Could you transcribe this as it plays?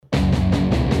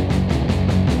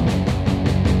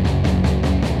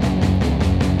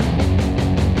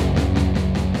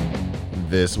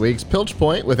This week's Pilch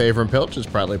Point with Avram Pilch is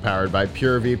proudly powered by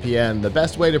PureVPN. The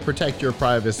best way to protect your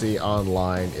privacy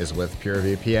online is with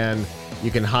PureVPN.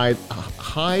 You can hide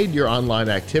your online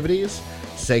activities,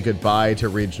 say goodbye to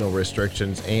regional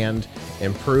restrictions, and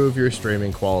improve your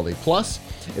streaming quality. Plus,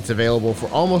 it's available for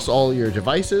almost all your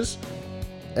devices,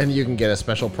 and you can get a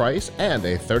special price and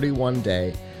a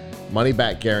 31-day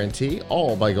money-back guarantee,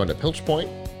 all by going to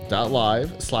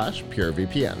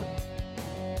pilchpoint.live/PureVPN.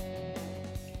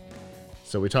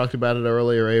 So we talked about it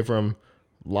earlier, Avram.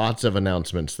 Lots of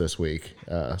announcements this week.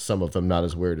 Some of them not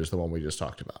as weird as the one we just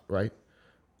talked about, right?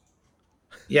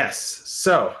 Yes.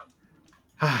 So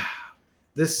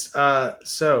this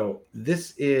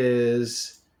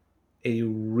is a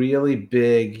really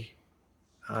big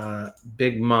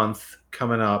month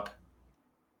coming up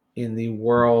in the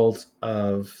world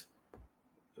of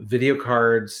video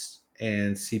cards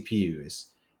and CPUs.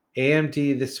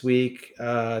 AMD this week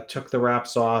took the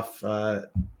wraps off,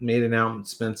 made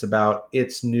announcements about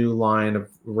its new line of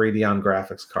Radeon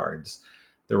graphics cards,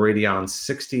 the Radeon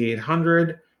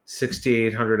 6800,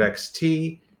 6800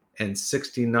 XT, and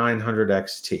 6900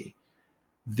 XT.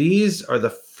 These are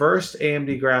the first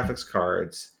AMD graphics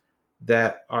cards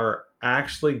that are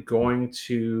actually going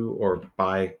to, or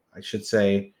by, I should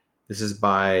say, this is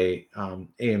by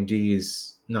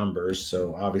AMD's numbers,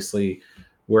 so obviously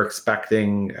we're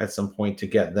expecting at some point to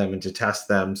get them and to test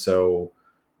them. So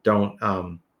don't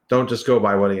just go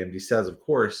by what AMD says, of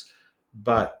course,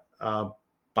 but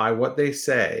by what they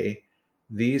say,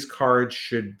 these cards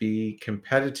should be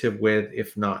competitive with,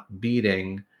 if not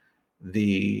beating,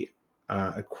 the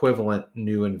equivalent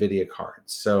new NVIDIA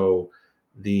cards. So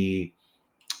the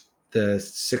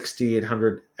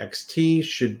 6800 XT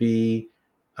should be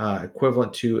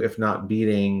equivalent to, if not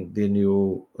beating, the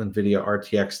new NVIDIA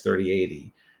RTX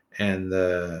 3080. And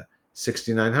the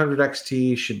 6900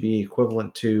 XT should be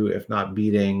equivalent to, if not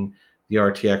beating, the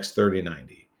RTX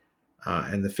 3090.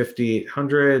 And the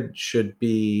 5800 should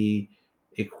be,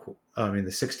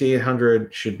 the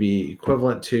 6800 should be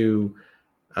equivalent to,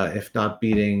 if not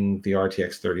beating, the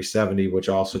RTX 3070, which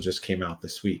also just came out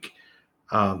this week.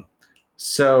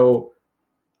 So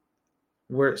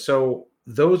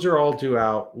those are all due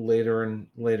out later in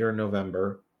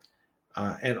November.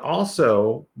 And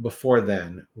also, before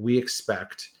then, we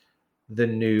expect the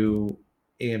new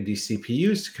AMD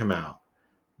CPUs to come out,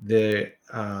 the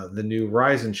new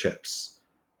Ryzen chips.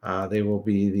 They will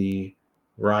be the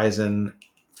Ryzen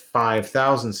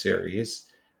 5000 series,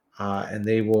 and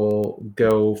they will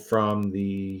go from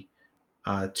the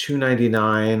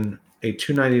 299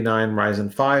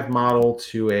 Ryzen 5 model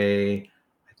to I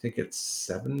think it's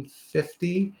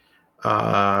 750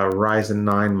 Ryzen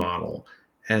 9 model.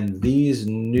 And these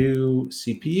new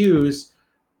CPUs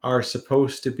are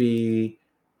supposed to be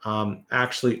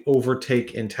actually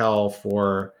overtake Intel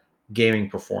for gaming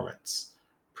performance.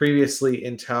 Previously,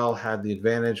 Intel had the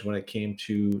advantage when it came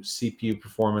to CPU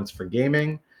performance for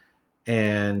gaming.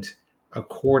 And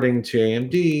according to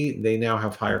AMD, they now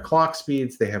have higher clock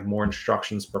speeds. They have more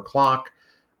instructions per clock.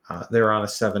 They're on a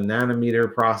 7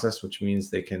 nanometer process, which means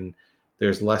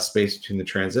there's less space between the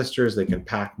transistors. They can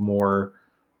pack more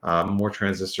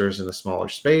transistors in a smaller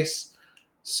space.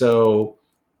 So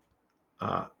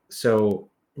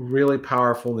really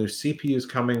powerful new CPUs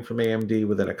coming from AMD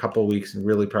within a couple of weeks, and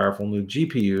really powerful new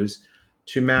GPUs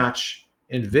to match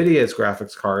NVIDIA's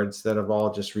graphics cards that have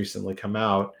all just recently come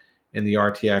out in the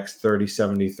RTX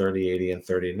 3070, 3080, and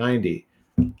 3090.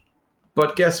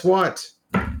 But guess what?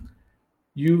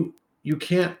 You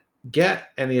can't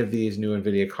get any of these new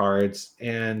NVIDIA cards,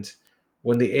 and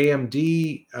when the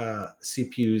AMD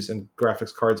CPUs and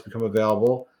graphics cards become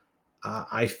available,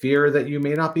 I fear that you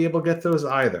may not be able to get those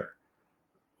either.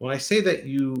 When I say that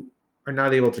you are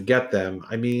not able to get them,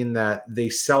 I mean that they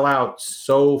sell out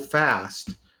so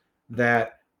fast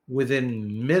that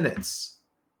within minutes,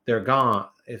 they're gone.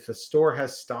 If a store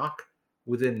has stock,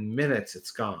 within minutes,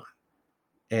 it's gone.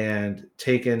 And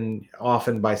taken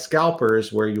often by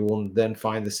scalpers, where you will then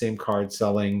find the same card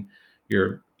selling,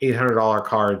 your $800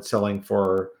 card selling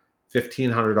for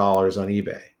 $1,500 on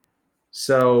eBay.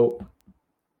 So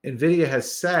NVIDIA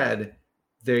has said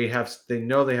they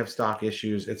know they have stock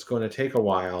issues. It's going to take a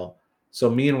while. So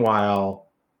meanwhile,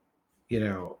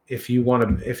 if you want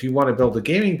to build a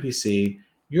gaming PC,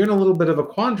 you're in a little bit of a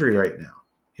quandary right now.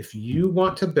 If you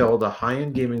want to build a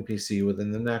high-end gaming PC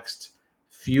within the next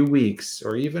few weeks,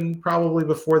 or even probably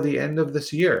before the end of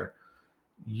this year,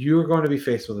 you're going to be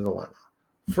faced with a dilemma.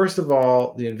 First of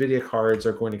all, the NVIDIA cards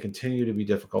are going to continue to be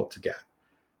difficult to get.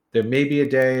 There may be a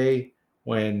day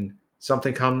when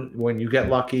you get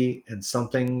lucky and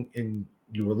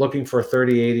you were looking for a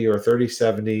 3080 or a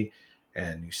 3070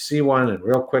 and you see one and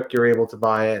real quick you're able to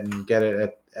buy it and get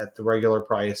it at the regular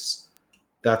price,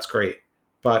 that's great.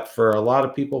 But for a lot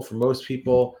of people, for most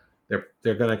people,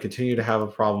 they're going to continue to have a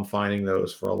problem finding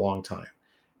those for a long time.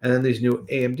 And then these new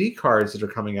AMD cards that are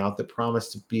coming out that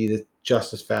promise to be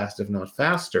just as fast, if not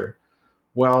faster.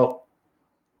 Well,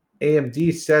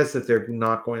 AMD says that they're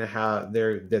not going to have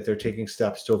that they're taking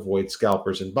steps to avoid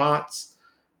scalpers and bots.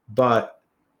 But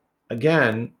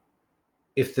again,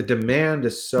 if the demand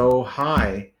is so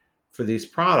high for these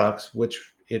products,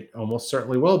 which it almost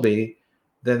certainly will be,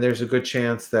 then there's a good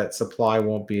chance that supply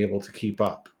won't be able to keep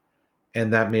up.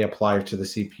 And that may apply to the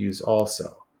CPUs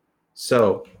also.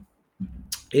 So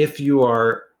if you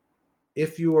want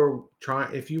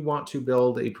to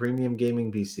build a premium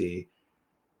gaming PC,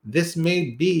 this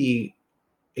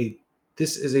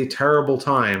is a terrible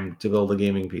time to build a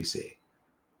gaming PC.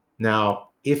 Now,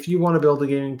 if you want to build a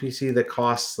gaming PC that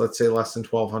costs, let's say, less than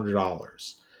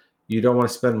 $1,200, you don't want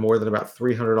to spend more than about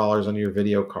 $300 on your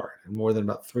video card and more than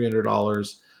about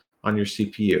 $300 on your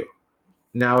CPU.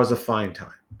 Now is a fine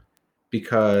time,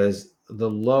 because the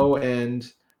low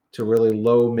end to really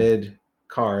low mid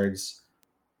cards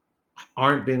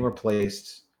aren't being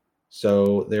replaced.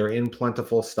 So they're in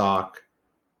plentiful stock.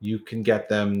 You can get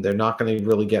them. They're not going to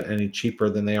really get any cheaper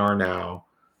than they are now.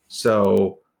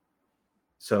 So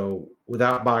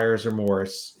without buyer's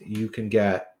remorse, you can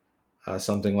get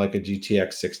something like a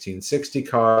GTX 1660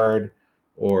 card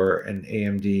or an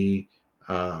AMD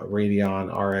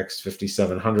Radeon RX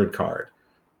 5700 card.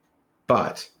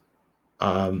 But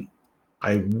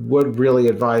I would really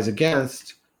advise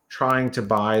against trying to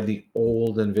buy the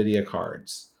old NVIDIA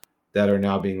cards that are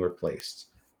now being replaced,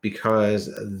 because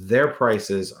their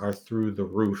prices are through the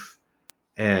roof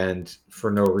and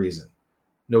for no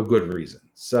good reason.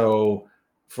 So,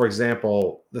 for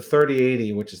example, the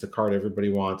 3080, which is the card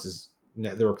everybody wants, is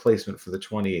the replacement for the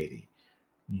 2080.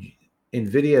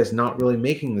 NVIDIA is not really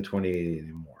making the 2080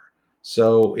 anymore.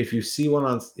 So if you see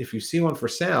one for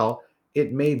sale,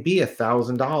 it may be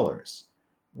 $1,000.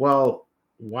 Well,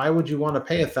 why would you want to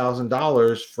pay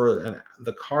 $1,000 for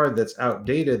the card that's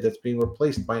outdated, that's being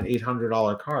replaced by an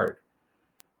 $800 card,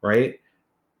 right?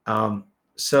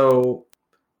 So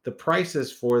the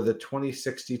prices for the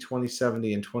 2060,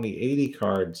 2070, and 2080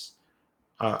 cards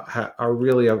are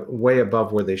really way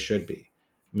above where they should be.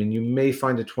 I mean, you may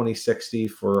find a 2060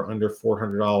 for under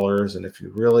 $400, and if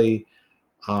you really,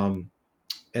 and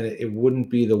it wouldn't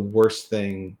be the worst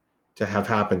thing to have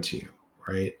happen to you,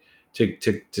 right?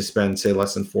 To spend, say,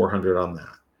 less than $400 on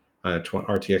that,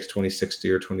 RTX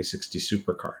 2060 or 2060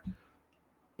 Super card.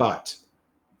 But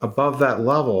above that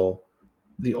level,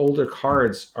 the older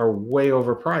cards are way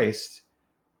overpriced,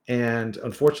 and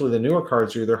unfortunately, the newer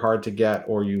cards are either hard to get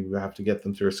or you have to get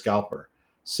them through a scalper.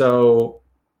 So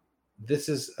this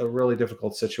is a really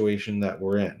difficult situation that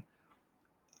we're in.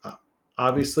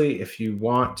 Obviously, if you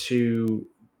want to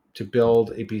build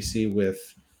a PC with,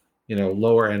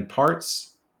 lower end parts,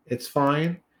 it's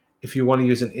fine. If you want to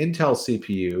use an Intel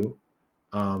CPU,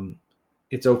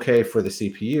 it's okay for the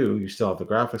CPU. You still have the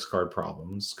graphics card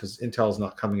problems because Intel's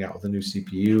not coming out with a new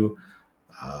CPU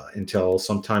until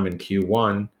sometime in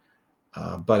Q1.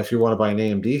 But if you want to buy an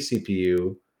AMD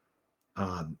CPU,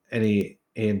 any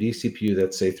AMD CPU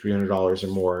that's, say, $300 or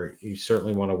more, you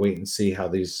certainly want to wait and see how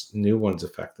these new ones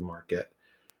affect the market.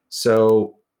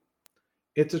 So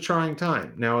it's a trying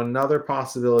time. Now, another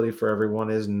possibility for everyone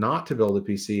is not to build a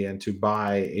PC and to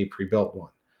buy a pre-built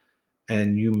one.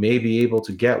 And you may be able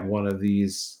to get one of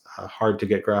these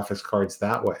hard-to-get graphics cards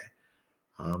that way.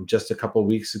 Just a couple of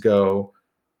weeks ago,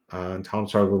 in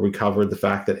Tom's Hardware, we covered the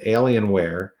fact that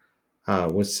Alienware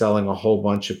was selling a whole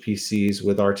bunch of PCs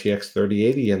with RTX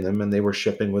 3080 in them, and they were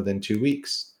shipping within 2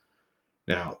 weeks.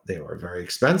 Now, they were very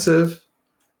expensive,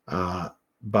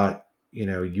 but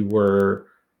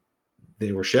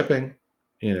they were shipping,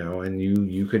 and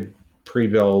you could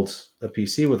pre-build a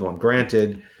PC with one.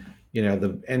 Granted,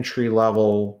 the entry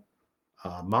level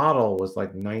model was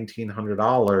like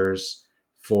 $1,900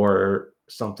 for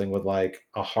something with like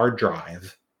a hard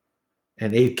drive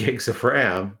and 8 gigs of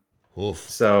RAM. Oof.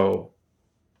 So,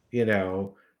 you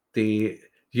had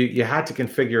to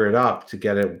configure it up to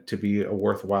get it to be a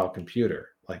worthwhile computer.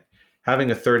 Like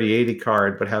having a 3080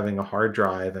 card, but having a hard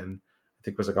drive, and I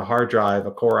think it was like a hard drive,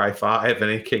 a Core i5,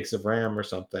 and 8 gigs of RAM or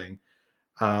something.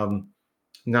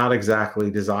 Not exactly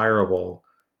desirable.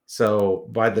 So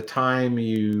by the time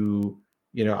you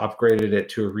upgraded it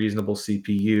to a reasonable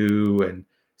CPU and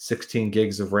 16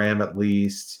 gigs of RAM at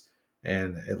least,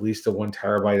 and at least a 1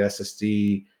 terabyte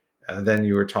SSD, then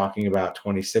you were talking about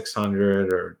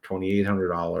 $2,600 or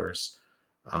 $2,800.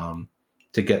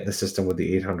 to get the system with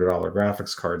the $800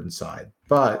 graphics card inside.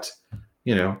 But,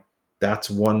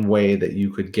 that's one way that you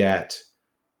could get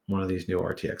one of these new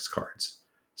RTX cards.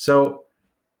 So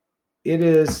it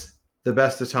is the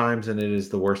best of times and it is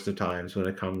the worst of times when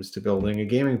it comes to building a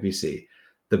gaming PC.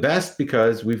 The best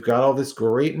because we've got all this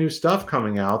great new stuff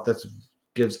coming out that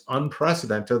gives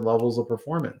unprecedented levels of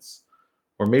performance.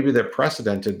 Or maybe they're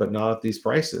precedented, but not at these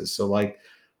prices. So like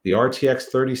the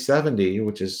RTX 3070,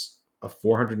 which is a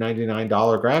 $499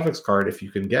 graphics card, if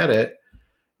you can get it,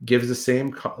 gives the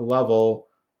same level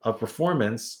of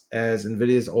performance as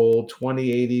NVIDIA's old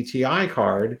 2080 Ti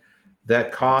card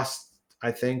that cost,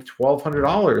 I think,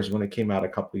 $1,200 when it came out a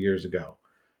couple of years ago.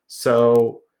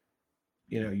 So,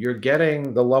 you're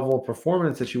getting the level of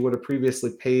performance that you would have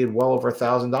previously paid well over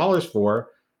 $1,000 for,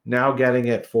 now getting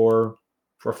it for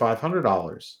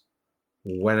 $500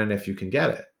 when and if you can get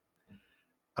it.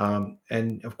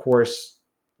 And of course,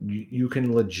 you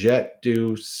can legit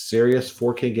do serious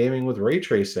 4K gaming with ray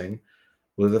tracing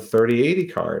with a 3080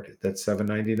 card that's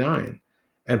 $799,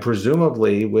 and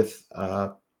presumably with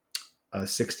a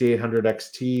 6800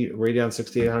 XT, Radeon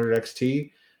 6800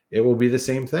 XT, it will be the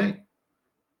same thing.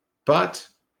 But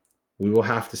we will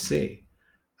have to see.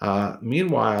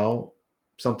 Meanwhile,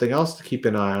 something else to keep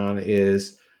an eye on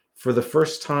is, for the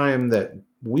first time that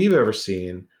we've ever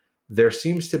seen, there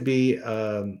seems to be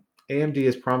AMD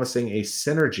is promising a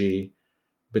synergy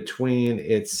between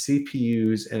its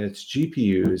CPUs and its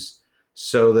GPUs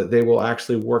so that they will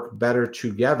actually work better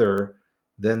together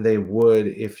than they would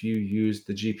if you used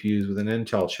the GPUs with an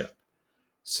Intel chip.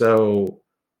 So,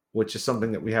 which is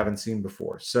something that we haven't seen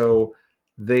before. So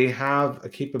they have a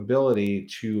capability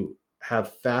to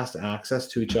have fast access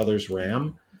to each other's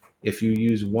RAM. If you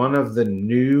use one of the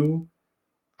new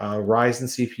Ryzen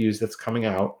CPUs that's coming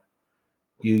out,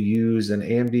 you use an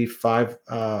AMD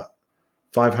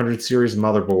 500 series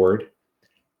motherboard,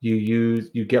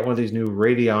 you get one of these new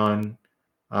Radeon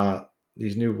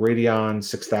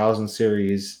 6000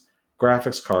 series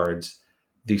graphics cards.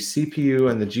 The CPU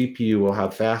and the GPU will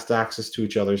have fast access to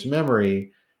each other's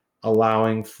memory,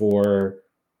 allowing for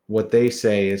what they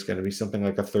say is going to be something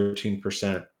like a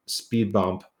 13% speed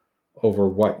bump over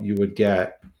what you would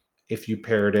get if you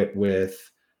paired it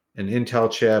with an Intel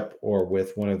chip or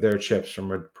with one of their chips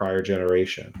from a prior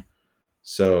generation.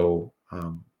 So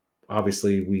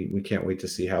obviously we can't wait to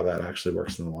see how that actually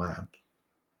works in the lab.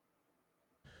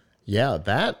 Yeah,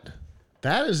 that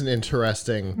is an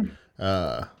interesting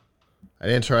like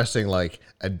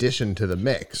addition to the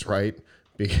mix, right?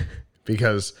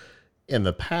 Because in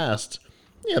the past,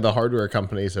 the hardware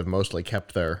companies have mostly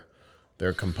kept their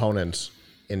components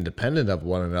independent of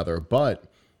one another, but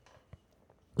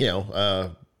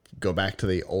go back to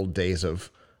the old days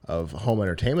of home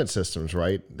entertainment systems,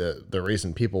 right? The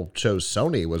reason people chose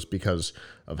Sony was because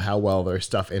of how well their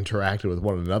stuff interacted with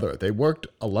one another. They worked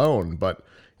alone, but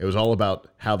it was all about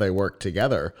how they worked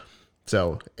together.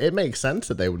 So it makes sense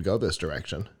that they would go this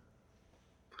direction.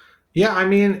 Yeah, I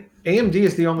mean, AMD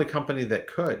is the only company that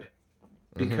could,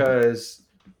 because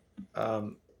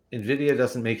NVIDIA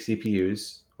doesn't make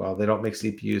CPUs. Well, they don't make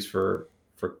CPUs for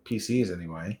PCs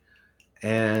anyway.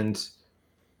 And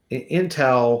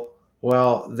Intel,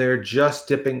 well, they're just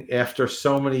dipping, after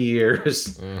so many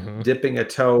years, dipping a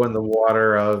toe in the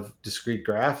water of discrete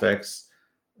graphics.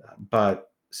 But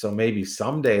so maybe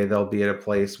someday they'll be at a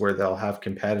place where they'll have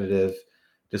competitive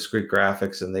discrete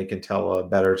graphics and they can tell a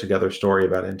better together story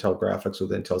about Intel graphics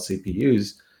with Intel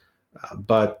CPUs.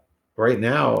 But right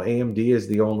now, AMD is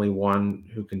the only one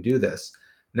who can do this.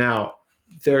 Now,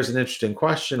 there's an interesting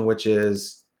question, which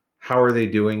is, how are they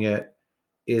doing it?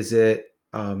 Is it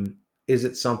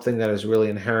something that is really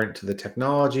inherent to the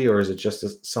technology, or is it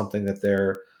just something that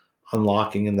they're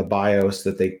unlocking in the BIOS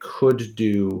that they could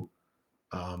do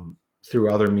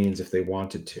through other means if they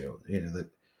wanted to?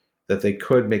 That they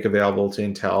could make available to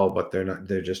Intel, but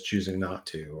they're just choosing not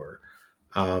to. Or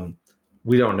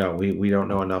we don't know. We don't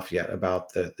know enough yet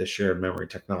about the shared memory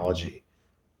technology,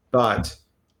 but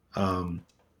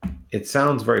it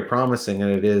sounds very promising,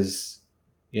 and it is,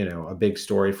 a big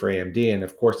story for AMD. And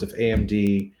of course, if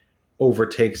AMD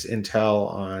overtakes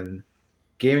Intel on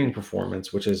gaming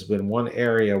performance, which has been one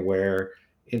area where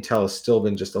Intel has still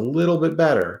been just a little bit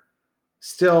better,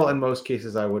 still in most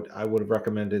cases I would have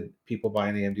recommended people buy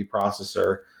an AMD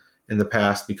processor in the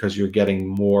past, because you're getting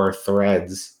more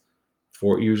threads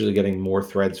for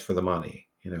the money,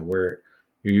 where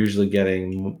you're usually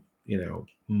getting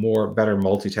better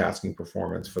multitasking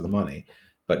performance for the money.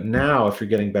 But now, if you're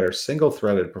getting better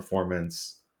single-threaded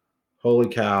performance, holy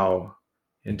cow,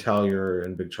 Intel, you're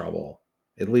in big trouble,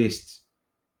 at least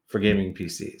for gaming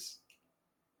PCs.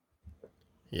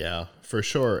 Yeah, for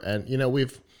sure. And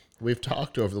we've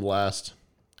talked over the last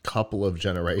couple of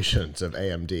generations of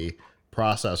AMD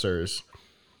processors,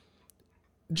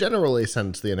 generally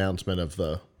since the announcement of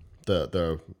the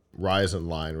Ryzen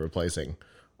line replacing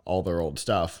all their old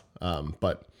stuff.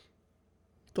 But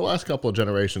the last couple of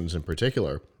generations in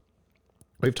particular,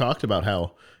 we've talked about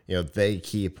how they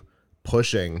keep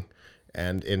pushing,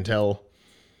 and Intel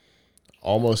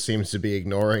almost seems to be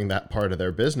ignoring that part of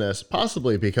their business,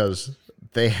 possibly because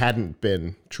they hadn't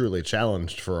been truly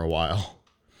challenged for a while.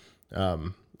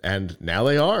 And now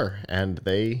they are, and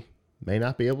they may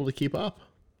not be able to keep up.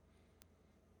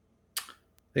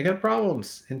 They got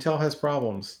problems. Intel has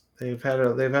problems. They've had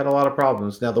a lot of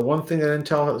problems. Now, the one thing that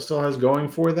Intel still has going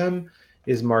for them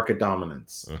is market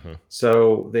dominance. Mm-hmm.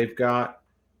 So they've got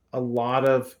a lot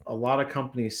of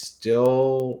companies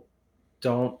still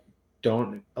don't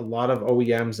a lot of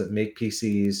OEMs that make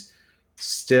PCs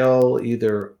still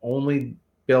either only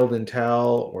build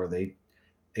Intel, or they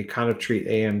kind of treat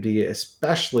AMD,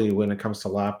 especially when it comes to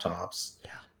laptops.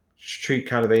 Yeah. Treat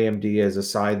kind of AMD as a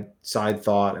side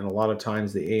thought, and a lot of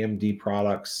times the AMD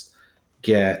products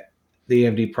get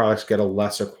a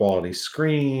lesser quality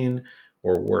screen,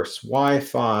 or worse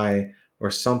Wi-Fi, or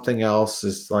something else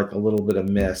is like a little bit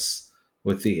amiss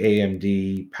with the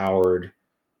AMD powered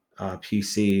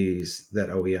PCs that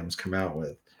OEMs come out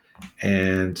with.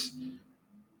 And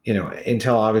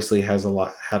Intel obviously had a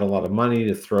lot of money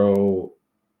to throw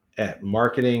at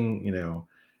marketing,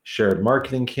 shared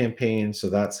marketing campaigns, so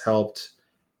that's helped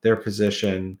their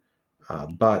position.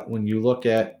 But when you look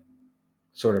at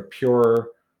sort of pure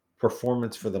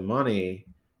performance for the money,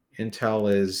 Intel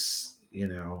is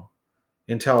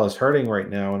hurting right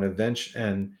now, and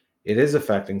it is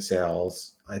affecting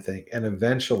sales, I think, and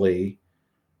eventually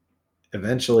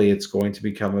it's going to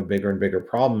become a bigger and bigger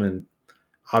problem. And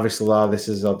obviously a lot of this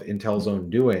is of Intel's own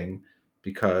doing,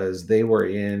 because they were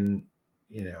in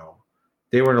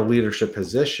a leadership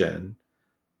position,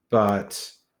 but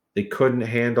they couldn't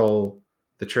handle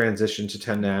the transition to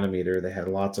 10 nanometer. They had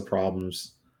lots of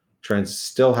problems,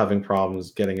 still having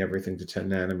problems getting everything to 10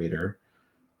 nanometer.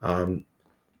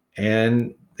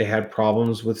 And they had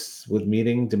problems with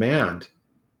meeting demand.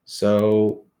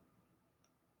 So,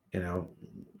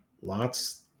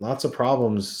 lots of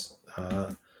problems,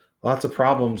 with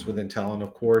Intel. And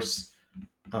of course,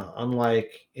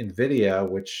 unlike NVIDIA,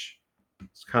 which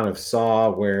kind of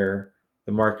saw where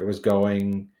the market was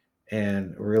going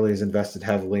and really has invested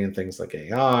heavily in things like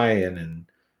AI and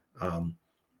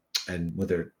with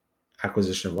their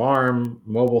acquisition of ARM,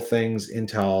 mobile things,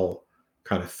 Intel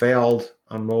kind of failed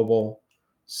on mobile.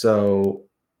 So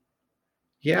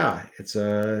yeah, it's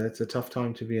a tough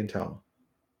time to be Intel.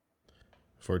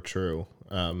 For true.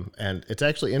 And it's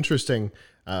actually interesting.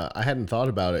 I hadn't thought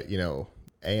about it.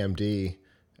 AMD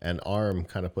and ARM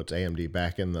kind of puts AMD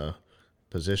back in the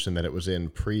position that it was in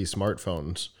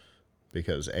pre-smartphones,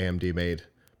 because AMD made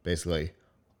basically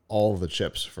all the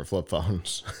chips for flip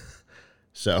phones.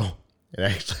 So it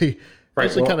actually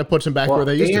kind of puts them back where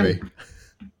they used to be.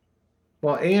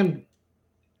 Well,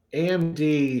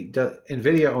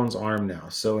 NVIDIA owns ARM now.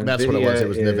 So that's what it was. It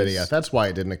was NVIDIA. That's why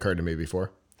it didn't occur to me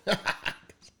before.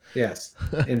 Yes.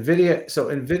 NVIDIA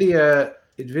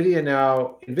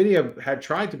had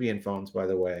tried to be in phones, by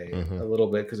the way, a little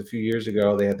bit, because a few years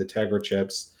ago they had the Tegra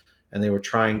chips, and they were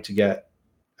trying to get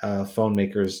phone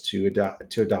makers to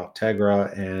adopt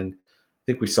Tegra, and I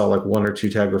think we saw like one or two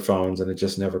Tegra phones, and it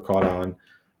just never caught on.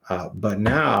 But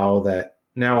now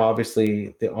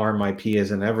obviously the ARM IP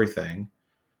is in everything,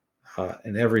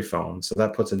 in every phone, so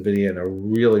that puts NVIDIA in a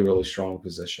really, really strong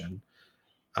position.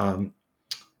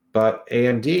 But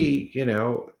AMD,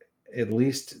 at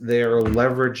least they're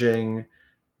leveraging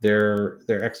their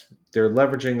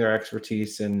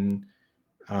expertise in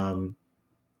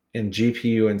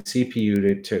GPU and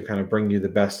CPU to kind of bring you the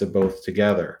best of both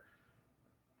together.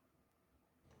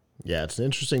 Yeah, it's an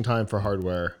interesting time for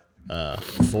hardware,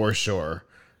 for sure.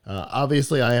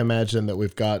 Obviously, I imagine that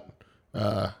we've got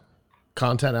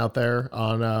content out there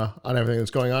on everything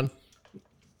that's going on.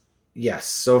 Yes.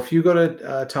 So if you go to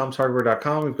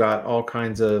tomshardware.com, we've got all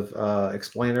kinds of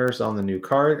explainers on the new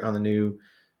card, on the new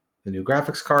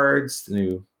graphics cards, the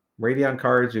new Radeon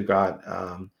cards. We've got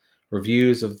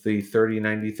reviews of the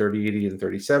 3090, 3080, and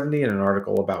 3070, and an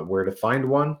article about where to find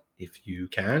one if you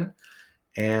can.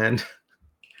 And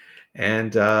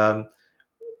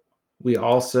we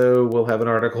also will have an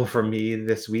article from me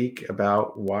this week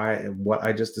about what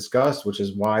I just discussed, which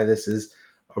is why this is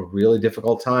a really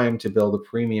difficult time to build a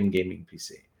premium gaming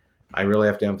PC. I really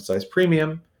have to emphasize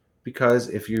premium, because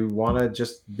if you want to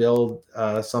just build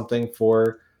something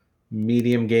for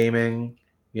medium gaming,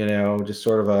 just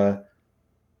sort of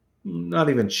not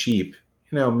even cheap,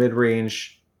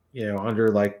 mid-range, under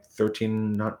like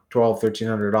 13, not 12,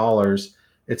 $1,300,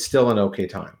 it's still an okay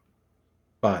time.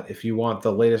 But if you want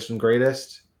the latest and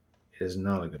greatest, it is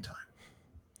not a good time.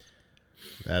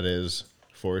 That is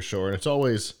for sure. And it's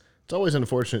always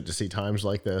unfortunate to see times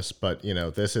like this, but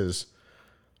this is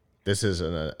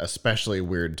an especially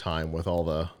weird time with all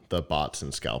the bots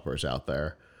and scalpers out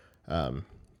there.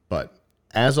 But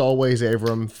as always,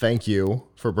 Avram, thank you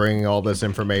for bringing all this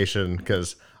information,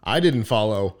 because I didn't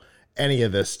follow any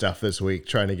of this stuff this week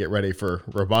trying to get ready for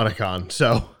Roboticon.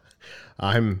 So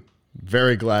I'm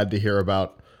very glad to hear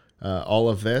about all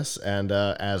of this. And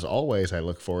as always, I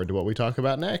look forward to what we talk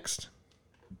about next.